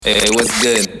Hey, what's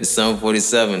good? It's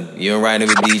 747. You're riding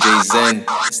with DJ Zen.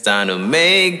 It's time to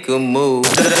make a move.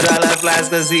 Dollar flies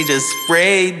cause he just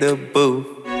sprayed the booth.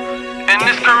 In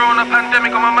this corona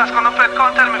pandemic, I'm a mask on the Fed,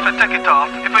 can't tell me if I take it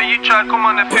off. If a you try come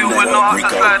on the field with no hot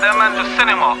to slide, that man just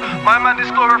cinema. My man did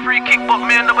score a free kick, but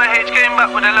me and the H came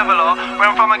back with a leveler. Where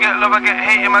I'm from, I get love, I get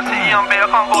hate. In my city, I'm big, I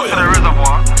can't go to the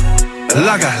reservoir.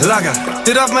 Lager.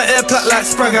 Did have my air plat like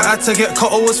Spragger, had to get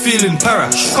cut, I was feeling para.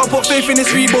 Can't put faith in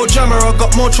this Reebok jammer, I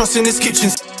got more trust in this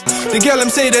kitchen. The girl them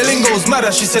say the lingo's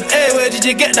madder. She said, hey, where did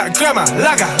you get that grammar?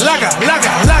 Lager.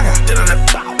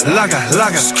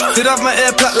 Did have my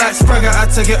air plat like Spragger, had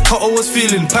to get cut, I was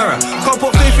feeling para. Can't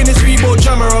put faith in this Reebok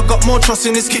jammer, I got more trust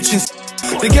in this kitchen.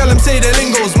 The girl them say the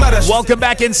lingo's madder. Welcome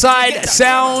back inside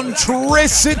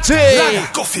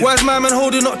Soundtricity. Why's my man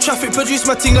holding up traffic? Produce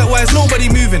my thing like why is nobody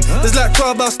moving? There's like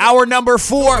 12 bus. Hour number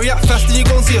 4. React faster, you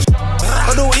gon' see a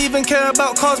I don't even care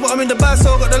about cars, but I'm in the bag,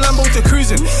 so I got the Lambo to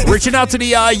cruising. Reaching out to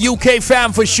the UK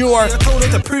fam for sure. I told her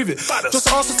to prove it. Just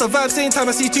ask us to vibe, same time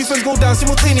I see two friends go down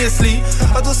simultaneously.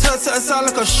 I just heard something sound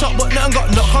like a shot, but nothing got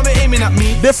knocked. Come aiming at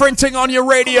me. Different thing on your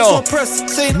radio.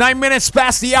 9 minutes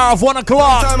past the hour of 1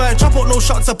 o'clock. Time I drop out no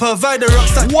shots to provide the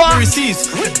rocks that receives.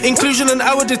 Inclusion and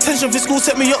hour detention for school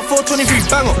set me up for 23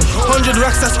 bang up. 100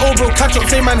 racks, that's all bro, catch up.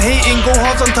 Say man hating, go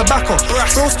hard on tobacco.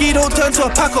 Broski don't turn to a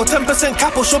packer. 10%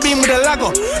 capo, show beam with a lager.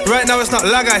 Right now it's not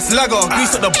lager, it's lager.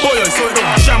 Grease up the boil so it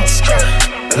don't jam.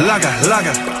 Lager.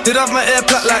 Did have my air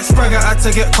plat like Spragger, had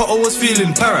to get cut, I was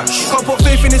feeling para. Can't put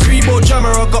faith in this Reebok jammer,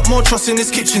 I got more trust in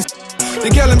this kitchen. The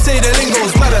girl them say the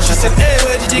lingo's madder. She said, hey,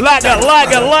 where did you get that?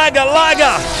 Lager.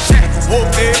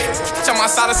 Whoop it, check my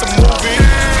side of some movie.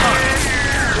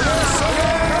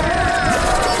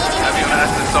 Have you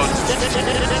asked the soldier?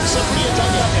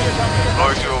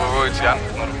 Loyalty over royalty, I'm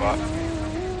not about.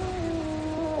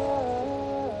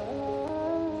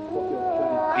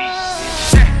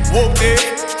 Whoop it,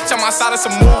 check my side of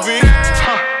some movie.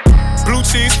 Blue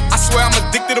cheese, I swear I'm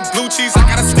addicted to blue cheese. I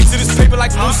gotta stick to this paper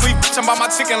like blue sleep. I'm about my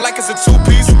chicken like it's a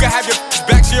 2-piece. You can have your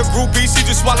back, she a groupie. She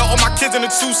just swallow all my kids in a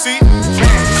 2-seat.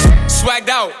 Swagged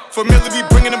out, familiar be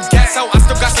bringing them gas out. I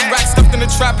still got some racks stuffed in the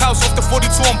trap house. Off the 42,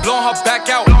 I'm blowing her back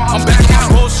out. I'm back in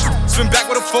my bullshit, spin back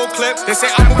with a full clip. They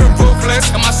say I'm moving ruthless,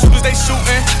 and my shooters they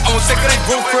shooting. I won't take it, they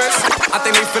roof Chris. I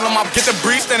think they feelin' my get the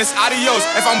breeze, then it's adios.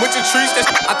 If I'm with your trees, then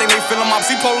I think they feelin' my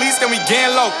see police, then we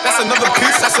gang low. That's another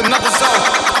piece, that's another zone.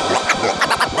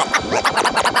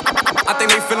 I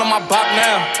think they feelin' my bop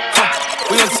now.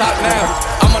 We on top now.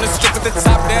 I'm on the strip with the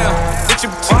top down. Bitch, you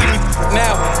give me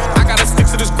now. I gotta stick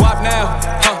to this guap now.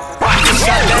 Get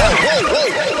shot down.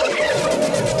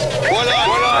 Hold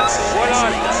on.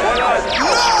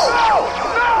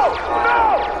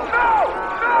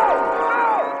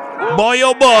 Boy,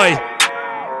 oh boy.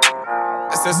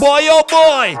 Boy, oh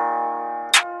boy.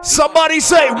 Somebody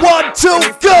say 1, 2,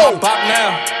 go. Bop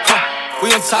now.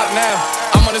 We on top now.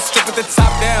 I'm on the strip with the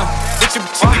top down. Bitch, you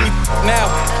give me now.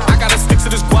 I gotta stick to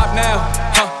this guap now.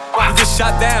 We get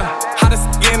shot down. Hottest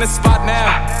in the spot now.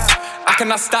 I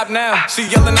cannot stop now. She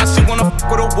yelling out, she wanna f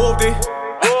with a wolfie.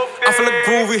 I feel like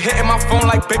groovy, hitting my phone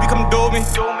like, baby, come do me.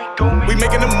 We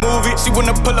making a movie. She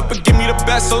wanna pull up and give me the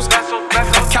pesos.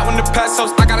 I'm counting the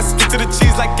pesos. I gotta stick to the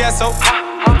cheese like Gasso.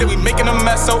 Then we making a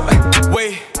mess, so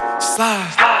wait, slide.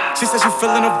 She said she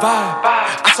feeling a vibe.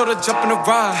 I told her jump in the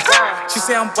ride. She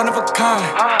said I'm one of a kind.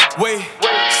 Wait,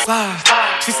 slide.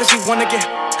 She said she wanna get.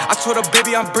 I told her,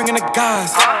 baby, I'm bringing the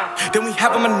guys. Then we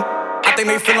have them in. I think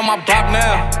they feelin' my bop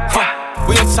now.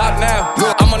 We on top now.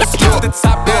 I'm on the street with the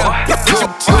top down. Bitch, you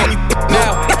me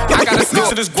now. I gotta stick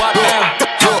to this guap now.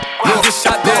 We get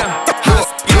shot down.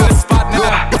 You in the spot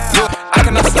now. I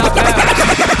cannot stop now.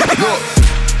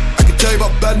 I can tell you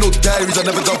about bad, no diaries. I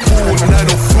never got bored and I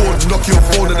don't fraud. Knock your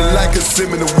phone and the like a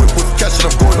sim and the whip with cash and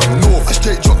I'm going up north. I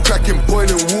straight drop cracking,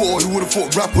 boiling water. Who would've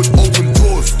thought rap would open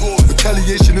doors?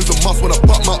 Retaliation is a must when I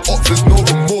butt my ops. There's no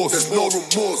remorse.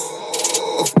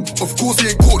 Of course he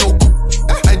ain't caught no.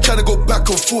 I ain't tryna go back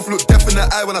and forth, look death in the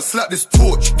eye when I slap this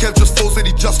torch. Kev just told, said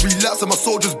he just relapsed and my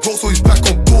soldiers broke, so he's back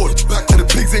on board. And the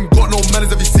pigs ain't got no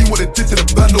manners, have you seen what they did to the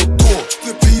band no door?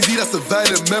 The PZ, that's a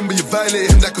violent member, you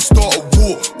violate him, that could start a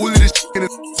war. All of this in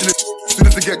it, soon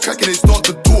as they get cracking, they start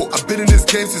the door. I've been in this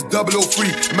game since 003,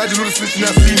 imagine all the switching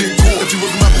I've seen in court. If he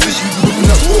wasn't my position, you'd be looking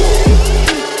at war.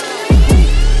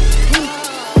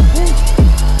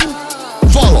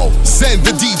 Follow Zen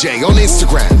the DJ on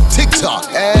Instagram, TikTok,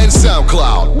 and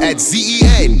SoundCloud at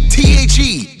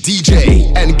ZENTHE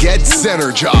DJ and get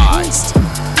Zenergized.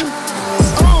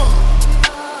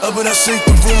 Up and I shake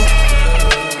the room.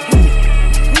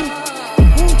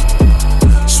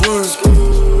 Swerve.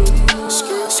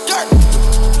 Skirt.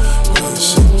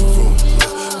 Shake the room.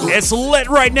 Go It's lit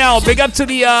right now. Big up to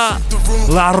the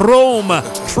La Rome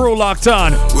crew locked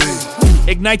on.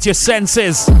 Ignite your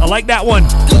senses. I like that one.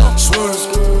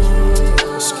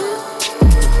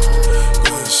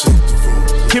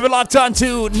 Keep it locked on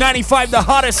to 95, the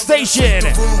hottest station.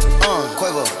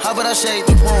 How about I shake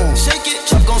the broom? Shake it,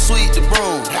 chop gon' sweep the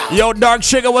broom. Yo, Dark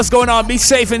Sugar, what's going on? Be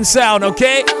safe and sound,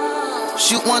 okay?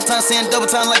 Shoot one time, saying double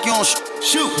time like you on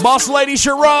shoot. Boss Lady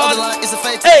Sharon. It's a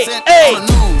fake hey. On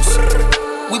the news.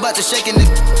 We about to shake in the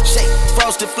shake.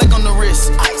 Frosted flake on the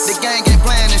wrist. Ice. The gang ain't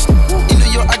playing this. In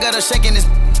New York, I got her shaking this.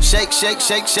 Shake, shake,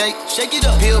 shake, shake. Shake it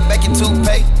up. Peel back your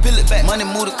toothpaste. Peel it back. Money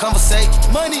move to conversate.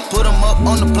 Money. Put them up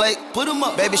on the plate. Put them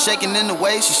up. Baby shaking in the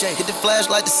way. She shake. Hit the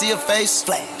flashlight to see her face.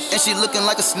 Flash. And she looking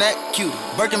like a snack. Cute.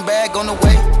 Birkin bag on the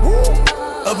way.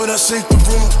 Up and I shake the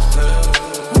room.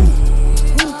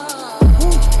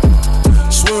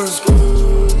 Swerve.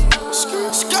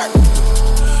 Skirt.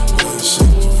 Go ahead and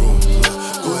shake the room.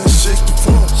 Go ahead and shake the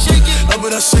room. Shake it. Up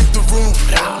and I shake the room.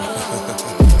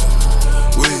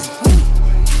 Wait.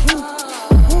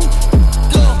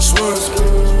 Swerve. Go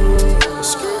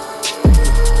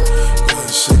ahead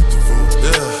and shake the room.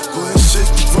 Yeah. Go ahead and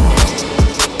shake the room.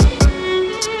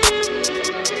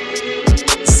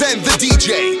 Send the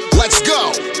DJ. Let's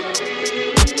go.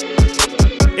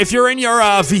 If you're in your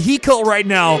vehicle right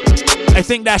now, I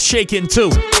think that's shaking too.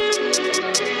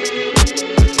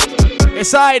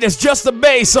 It's alright, it's just the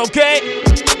bass, okay?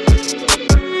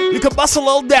 You can bust a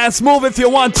little dance move if you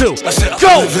want to.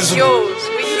 Go!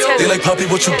 They like, Poppy,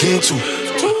 what you get to?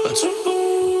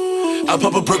 I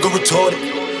pop a brick or retarded.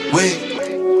 Wait.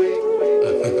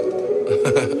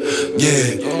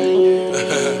 Yeah.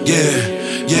 Yeah.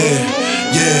 Yeah.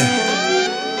 Yeah.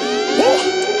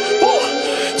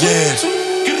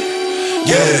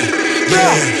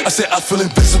 Yeah. I said I feel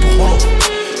invincible.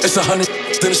 It's 100 in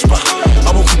the spot.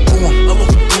 I won't keep going.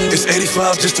 It's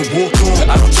 85 just to walk on.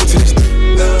 I don't talk to this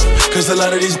cause a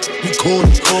lot of these be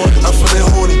corny. I'm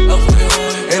feeling horny.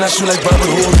 And I shoot like Bobby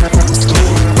Horn.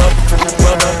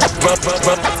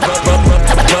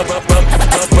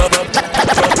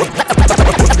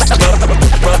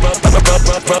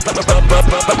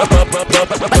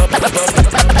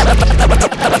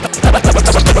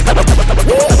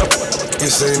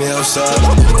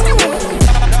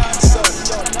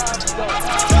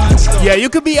 Yeah, you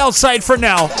could be outside for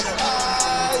now.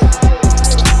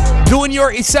 Doing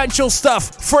your essential stuff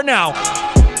for now.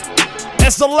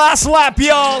 It's the last lap,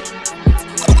 y'all.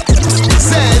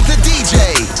 Send the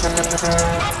DJ.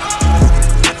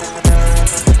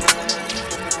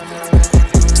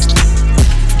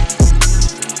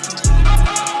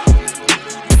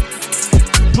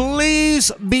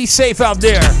 Please be safe out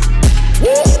there.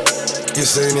 You're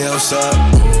saying they outside.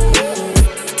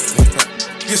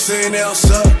 You're saying they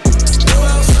outside.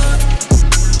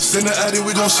 Send the addy,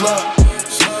 we gon' slide.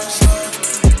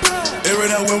 Air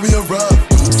it out when we arrive.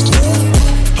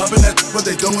 Poppin' that, but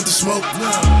they done with the smoke.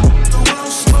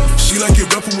 She like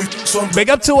it rough when we so big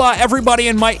up to everybody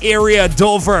in my area,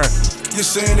 Dover. You're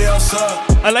saying they outside.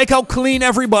 I like how clean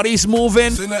everybody's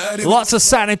moving. Lots of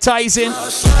sanitizing.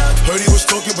 Heard he was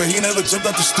talking, but he never jumped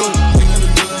out the stool.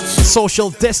 Social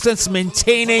distance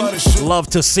maintaining. Love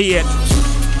to see it.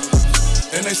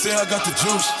 And they say I got the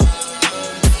juice.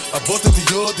 I bought the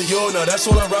Dior, now that's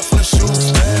all I rock for the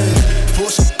shoes. Hey,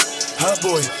 Porsche, hot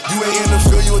boy, you ain't in the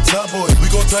field, you a top boy. We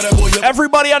gon' tie that boy up.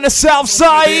 Everybody on the south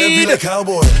side. Be like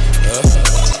cowboy.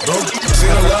 Don't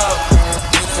say it aloud.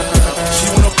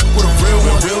 She wanna with a real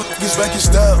one, real niggas back in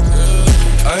style.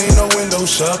 I ain't no window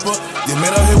shopper. You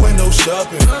man out here window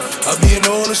shopping. I be in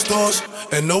all the stores,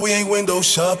 and no, we ain't window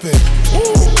shopping.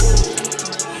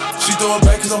 She throw it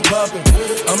back cause I'm popping.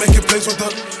 I'm making plays with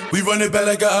her. We run it back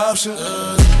like an option.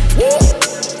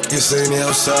 You're saying they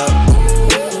outside.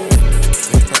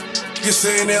 You're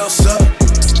saying they outside.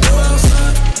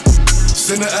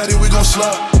 Send the addy, we gon'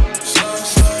 slide.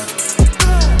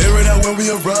 Air it out when we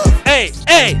arrive. Hey,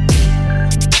 hey.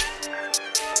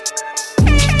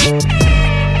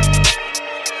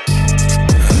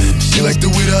 She like the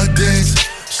way that I dance.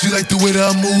 She like the way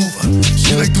that I move.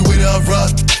 She like the way that I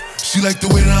rock. She like the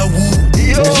way that I woo.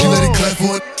 And she let it clap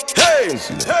for it. Hey,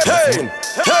 hey,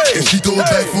 hey. And she throw it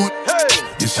back for it.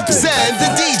 Yeah, she throw it Send the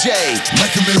DJ.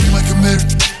 Michael Mary.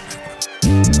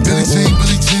 Billie Jean.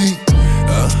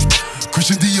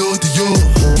 Christian Dior.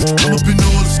 I'm up in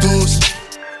all the stores.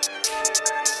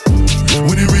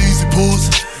 When it rains, it pours.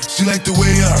 She like the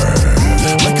way I heard.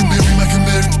 Michael Mary.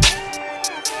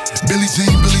 Billie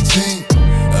Jean.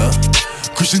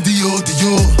 Christian Dior.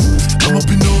 I'm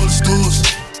up in all the stores.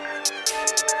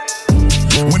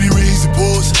 When it rains, it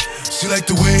pours. She like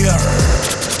the way I heard.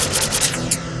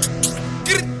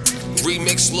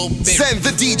 Remix next little bit. Send the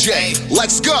DJ.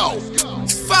 Let's go.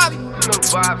 Fabi.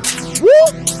 Woo!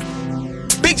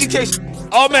 Big GK.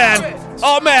 Oh man.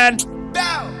 Oh man.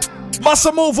 Bust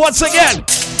a move once again.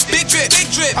 Big drip,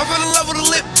 big drip. I fell in love with a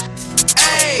lip.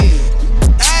 Ayy,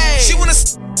 ayy. She wanna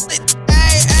ayy,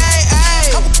 ayy,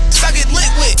 ayy. I get lit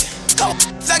with.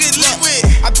 I get lit with.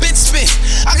 I been spit.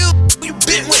 I get you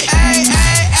bit with. Ayy,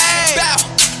 ayy, ayy. Bow.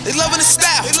 They loving the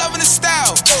style. They loving the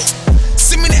style.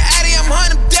 Send me the Addy, I'm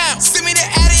hunting them down. Send me the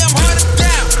Addy, I'm hunting them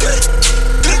down.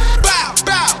 Bow,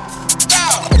 bow,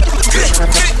 bow.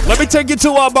 Let me take you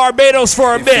to Barbados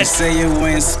for a bit. You say you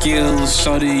win skills,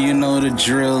 shorty, you know the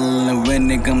drill. And when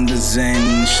it come to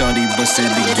Zen, shorty bust it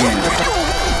again.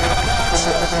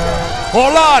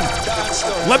 Hold on.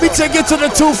 Let me take you to the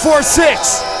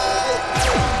 246.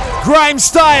 Grime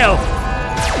style.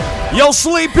 Yo,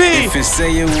 Sleepy. If you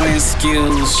say you win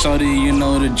skills, shorty, you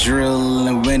know the drill.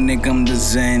 And when it come to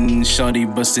Zen, shorty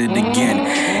bust it again.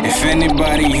 If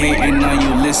anybody hating on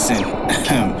you, listen.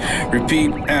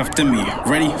 Repeat after me.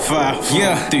 Ready? 5, 3.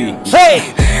 Hey!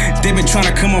 They been trying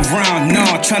to come around,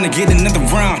 no, trying to get another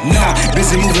round, no.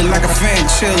 Busy moving like a fan,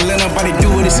 chill, let nobody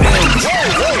do it, it's ill.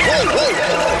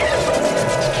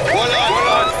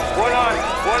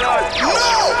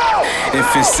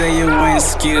 If you say you win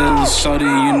skills, shorty,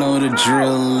 you know the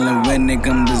drill. And when it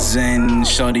come to Zen,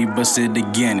 shorty bust it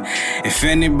again. If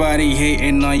anybody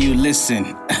hating on you,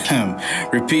 listen.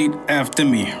 Repeat after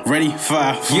me. Ready?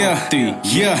 5, 3.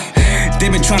 They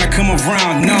been trying to come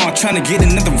around, no, trying to get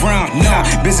another round, no.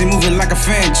 Busy moving like a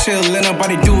fan, chill, let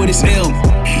nobody do it, it's ill.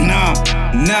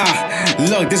 Nah,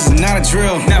 look, this is not a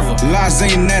drill. Never. Lies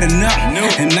ain't that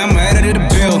enough, and I'ma add it to the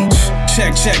bill.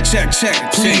 Check.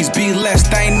 Please be less,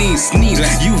 I need sneeze.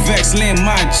 You vex, land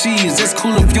my cheese. It's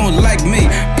cool if you don't like me.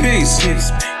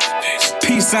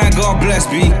 Peace sign, God bless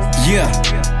me. Yeah.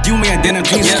 You may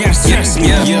identity, can't stress me.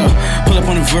 Yeah. Pull up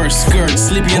on the verse, skirt,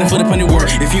 sleepy and I put up on the work.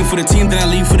 If you for the team, then I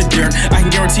leave for the dirt. I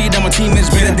can guarantee that my team is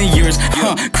better than yours.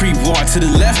 Creep walk to the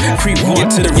left, creep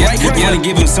walk to the right. Wanna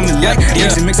give him something like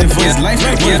mixing for his life.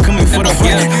 Wanna coming for the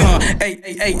fight.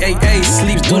 Hey,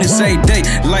 sleeps doing the same day.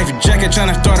 Life jacket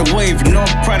trying to start a wave. No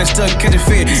pride, still catch a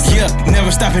fit. Yeah, never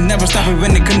stopping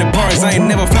when they come to bars. I ain't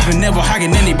never flopping, never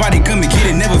hogging anybody. Come and get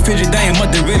it, never fidget. I ain't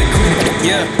mother really quit.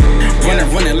 Yeah,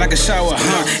 running like a shower,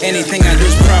 Anything I do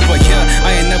is proper,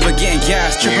 I ain't never getting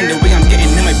gas, tripping the way I'm getting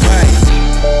in my body.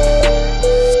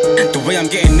 The way I'm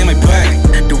getting in my body.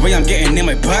 The way I'm getting in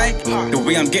my body. The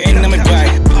way I'm getting in my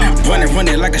body.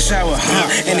 Running like a shower,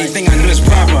 Anything I do is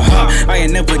proper, I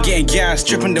ain't never getting gas,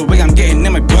 tripping the way I'm getting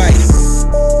in my body.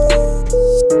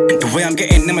 The way I'm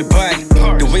getting in my body.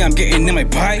 The way I'm getting in my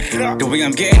body. The way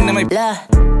I'm getting in my blah.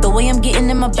 The way I'm getting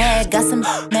in my bag, got some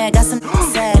mad, got some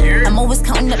sad. I'm always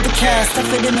counting up the cash,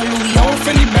 stuff it in a Louis old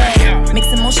Fendi bag.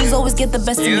 Mixed emotions always get the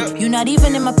best of me. You're not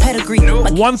even in my pedigree.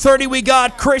 1:30, we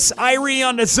got Chris Irie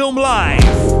on the Zoom Live.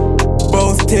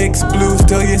 Both ticks blue,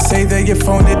 still you say that your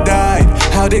phone had died.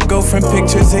 How'd it go from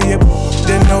pictures of your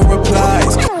then no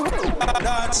replies?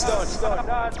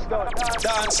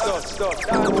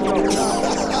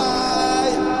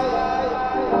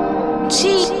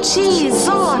 Cheese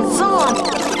on.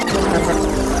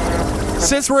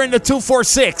 Since we're in the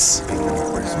 246,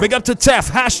 big up to Tef,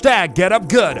 hashtag get up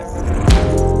good.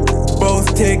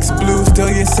 Both ticks blue, still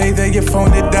you say that your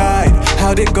phone had died.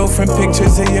 How'd it go from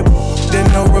pictures of your then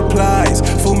no replies?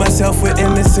 Fool myself with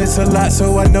innocence a lot,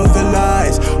 so I know the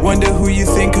lies. Wonder who you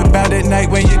think about at night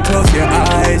when you close your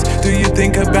eyes. Do you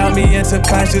think about me and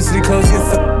subconsciously close your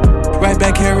right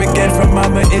back here again from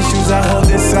mama issues I hold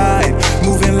inside.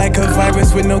 Moving like a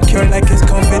virus with no cure like it's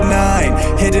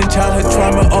COVID-9. Hidden childhood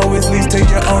trauma always leads to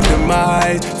your own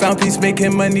demise. Found peace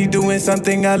making money doing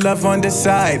something I love on the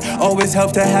side. Always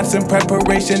helps to have some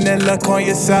preparation and luck on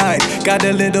your side. Got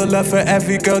a little love for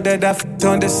every girl that I f***ed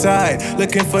on the side.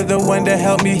 Looking for the one to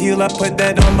help me heal, I put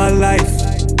that on my life.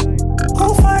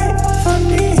 Who fight for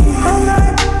me all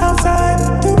night outside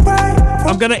Dubai?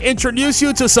 I'm gonna introduce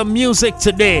you to some music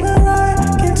today.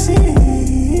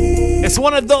 It's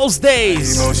one of those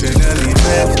days.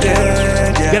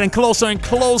 Getting closer and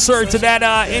closer to that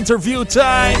interview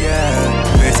time.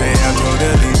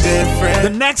 The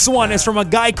next one is from a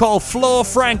guy called Flo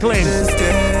Franklin.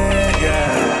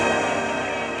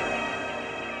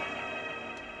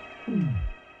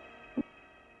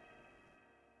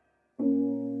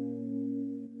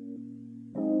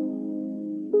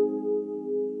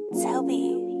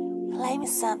 Toby, play me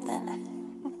something.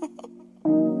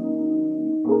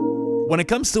 When it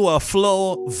comes to a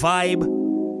flow, vibe,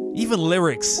 even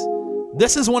lyrics,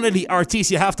 this is one of the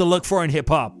artists you have to look for in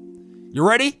hip-hop. You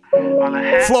ready?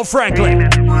 Flo Franklin.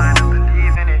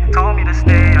 Told me to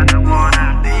stay, I don't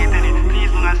wanna leave in it.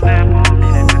 Please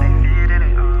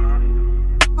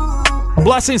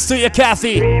Blessings to you,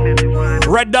 Kathy.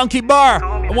 Red Donkey Bar.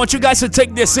 I want you guys to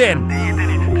take this in.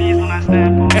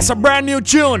 It's a brand new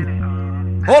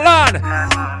tune. Hold on.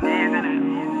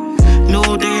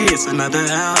 New day, it's another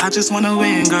L. I just wanna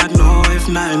win, God know if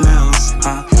nothing else.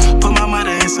 Put my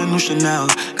mother in some new Chanel.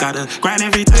 Gotta grind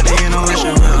every time they know it's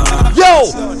your real.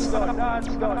 Yo!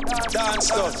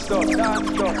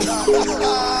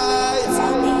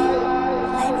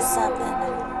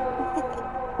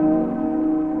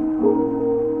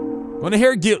 Wanna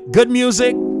hear good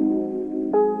music?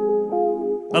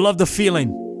 I love the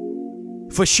feeling.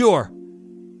 For sure.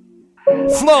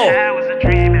 Flow. That was a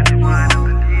dream, everyone, I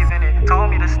believe in it.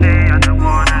 Told me to stay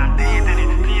underwater, I'm deep in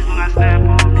it. Please do not step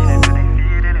on me, they really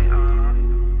feed in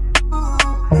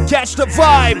it. Catch the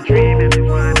vibe. Dream,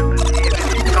 everyone, I believe in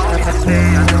it. Told me to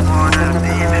stay underwater, I'm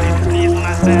deep in it. Please do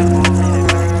not step on me, they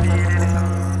really feed in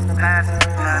it. Pass,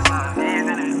 I'm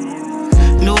leaving it.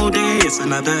 New day, it's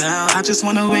another L. I just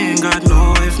wanna win, God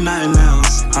know if nothing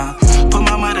else. Put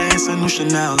my mother in some new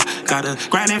Chanel. Gotta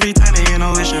grind every time they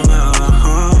know it's your real.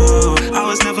 I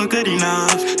was never good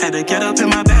enough. Had to get up in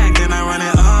my bag, then I run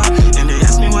it up. And they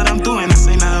ask me what I'm doing, I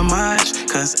say not much.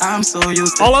 Cause I'm so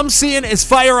used to. All I'm seeing is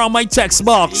fire on my text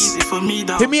box.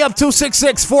 Hit me up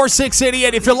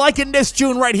 266-4688 if you're liking this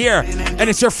tune right here and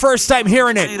it's your first time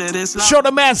hearing it. Show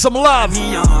the man some love.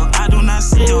 I do not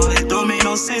see you, it don't make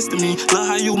no sense to me. Love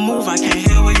how you move, I can't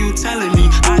hear what you telling me.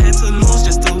 I had to lose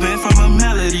just to win from a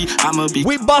melody. I'ma be.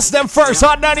 We bust them first,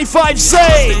 Hot 95,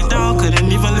 say. Stay down,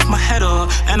 couldn't even lift my head up.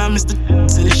 And I missed the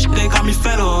to this shit, they got me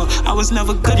fed up. I was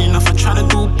never good enough, I try to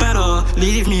do better.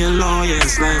 Leave me alone, yeah,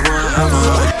 it's like whatever.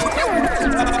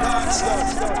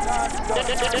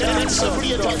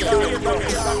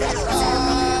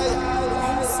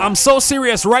 I'm so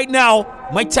serious right now.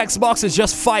 My text box is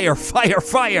just fire, fire,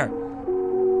 fire.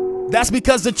 That's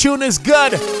because the tune is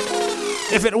good.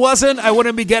 If it wasn't, I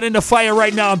wouldn't be getting the fire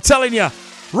right now. I'm telling you.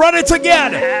 Run it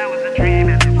again. That was a dream,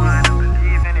 everyone, I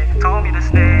believe in it. Told me to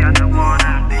stay underwater,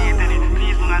 I'm deep in it.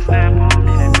 Please do not step on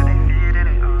me, they really feed in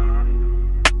it.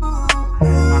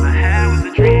 All I had was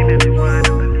a dream, everyone, I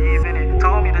believe in it.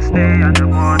 Told me to stay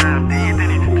underwater, I'm deep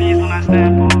in it. Please do not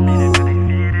step on me, they really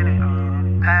feed in it.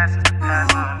 Past is the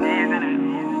past, I'm leaving it.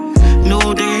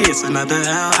 New day, it's another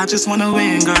L. I just wanna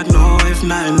win, God know if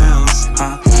nothing else.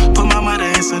 Put my mother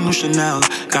in some new Chanel.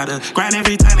 Gotta grind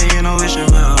every time they know it's your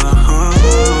real.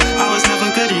 I was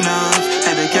never good enough.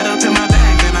 Had to get up in my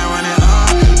bag, then I run it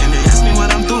up. And they ask me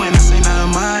what I'm doing, I say not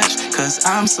much. Cause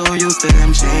I'm so used to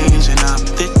them changing up.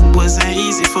 It wasn't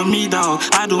easy for me though.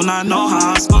 I do not know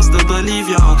how I'm supposed to believe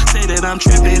y'all. Say that I'm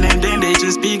tripping and then they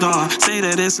just be gone. Say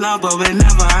that it's love but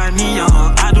whenever I need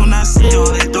y'all. I do not see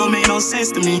y'all, it don't make no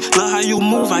sense to me. Love how you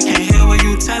move, I can't hear what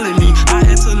you telling me. I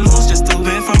had to lose just to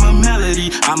win from a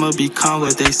melody. I'ma become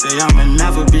what they say I'ma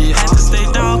never be. Had to stay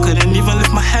down, couldn't even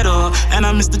lift my head up. And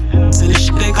I missed the to this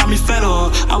shit, they got me fed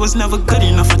up. I was never good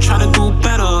enough, I try to do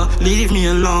better. Leave me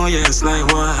alone, yeah, it's like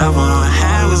whatever. All I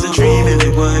had was a dream and they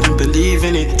wouldn't believe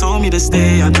in it. Told me to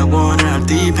stay out the water, I'm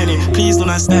deep in it. Please do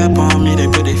not step on me, they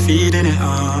put their feet in it.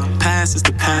 Past is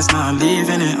the past, now I'm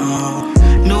leaving it.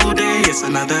 New day, it's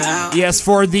another hour. Yes,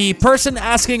 for the person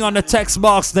asking on the text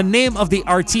box, the name of the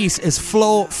artiste is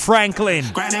Flo Franklin.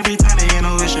 Grind every time they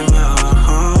know it's your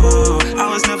I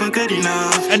was never good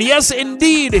enough. And yes,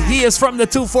 indeed, he is from the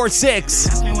 246.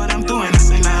 Ask me what I'm doing, I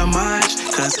say not much.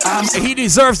 Cause I'm so he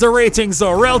deserves the ratings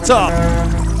though, real talk.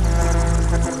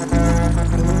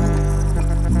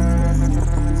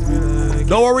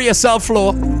 Don't worry yourself,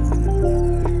 Flo.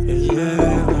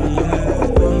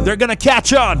 They're gonna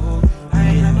catch on.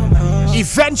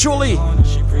 Eventually.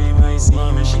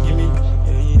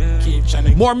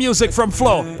 More music from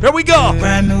Flo. Here we go.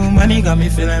 Brand new money got me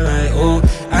feeling like, oh,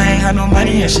 I ain't had no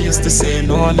money and she used to say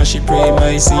no. Now she pray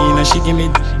my scene and she give me,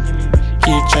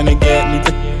 keep trying to get me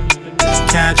the.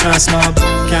 Can't trust no,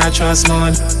 can't trust no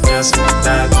one. Just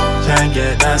that, can't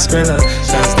get that skrilla.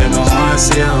 Just they don't wanna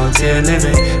see out here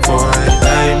living. For I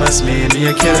die must make me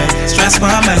a killing. Stress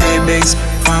behind my head makes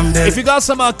from dead. If you got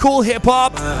some cool hip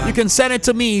hop, you can send it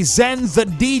to me,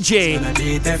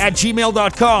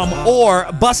 zenthedj@gmail.com or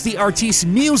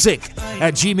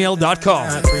bustyartistmusic@gmail.com.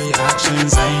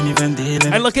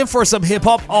 I'm looking for some hip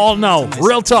hop all now.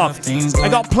 Real talk. I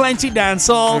got plenty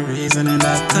dancehall,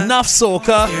 enough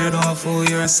soca.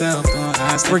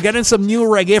 We're getting some new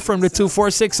reggae from the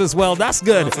 246 as well. That's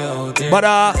good. But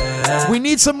we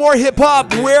need some more hip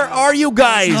hop. Where are you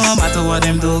guys? No matter what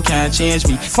them do, can't change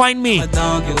me. Find me.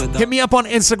 Hit me up on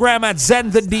Instagram at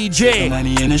 @ZenTheDJ.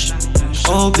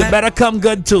 You better come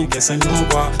good too. Guess a new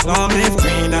bar. Long live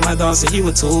green, and my dog said he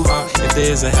was too hot. If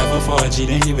there's a heaven for a G,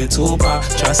 then he was too hot.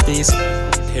 Trust these.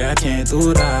 Yeah, I can't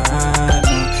do that.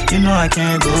 No, you know I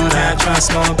can't do that.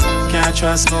 Can't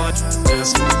trust no.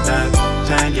 Just that,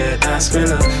 can't get that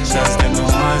thriller. Just them no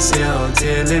one see out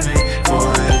here living.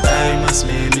 Boy, that must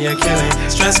make me a killing.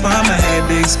 Stress by my head,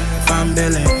 big I'm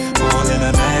billing. All in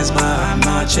a mess, but I'm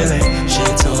not chilling. She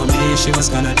told me she was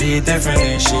gonna be different,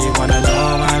 and she wanna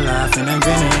know my laughing and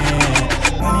grinning.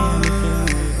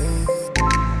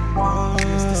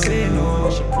 Used to say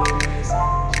no, she promised.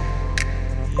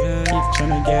 Yeah, keep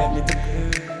trying to get me to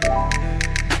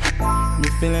me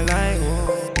feeling like,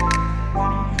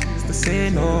 oh, used to say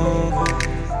no.